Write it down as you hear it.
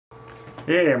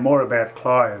Yeah, more about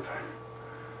Clive.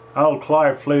 Old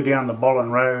Clive flew down the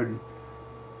Bollon road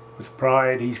with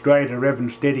pride, his grey to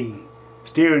revving steady,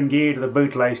 steering gear to the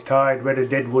bootlace tide, read a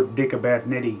deadwood dick about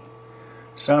Neddy.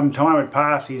 Some time had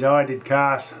passed, his eye did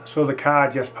cast, saw the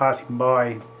car just passing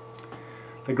by.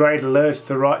 The grey to lurched,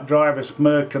 the right driver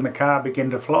smirked, and the car began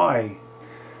to fly.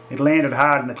 It landed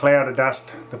hard in a cloud of dust,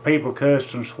 the people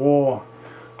cursed and swore.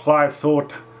 Clive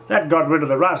thought, that got rid of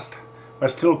the rust, but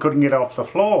still couldn't get off the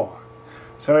floor.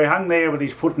 So he hung there with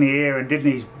his foot in the air and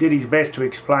did his best to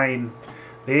explain.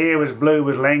 The air was blue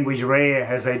with language rare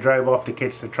as they drove off to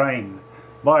catch the train.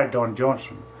 By Don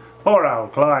Johnson. Poor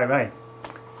old Clive,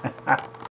 eh?